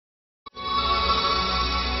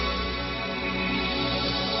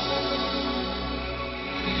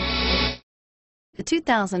The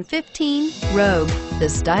 2015 Rogue. The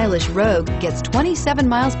stylish Rogue gets 27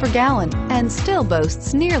 miles per gallon and still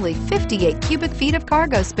boasts nearly 58 cubic feet of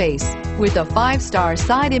cargo space. With a 5-star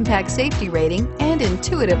side impact safety rating and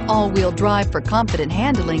intuitive all-wheel drive for confident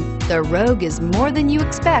handling, the Rogue is more than you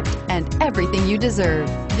expect and everything you deserve.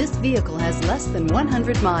 This vehicle has less than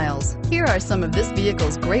 100 miles. Here are some of this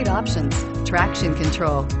vehicle's great options: traction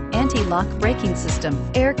control, anti-lock braking system,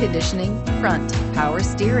 air conditioning, front, power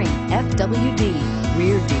steering, FWD,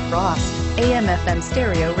 rear defrost, AM/FM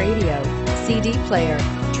stereo radio, CD player,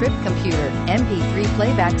 trip computer, MP3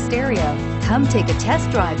 playback stereo. Come take a test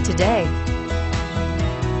drive today.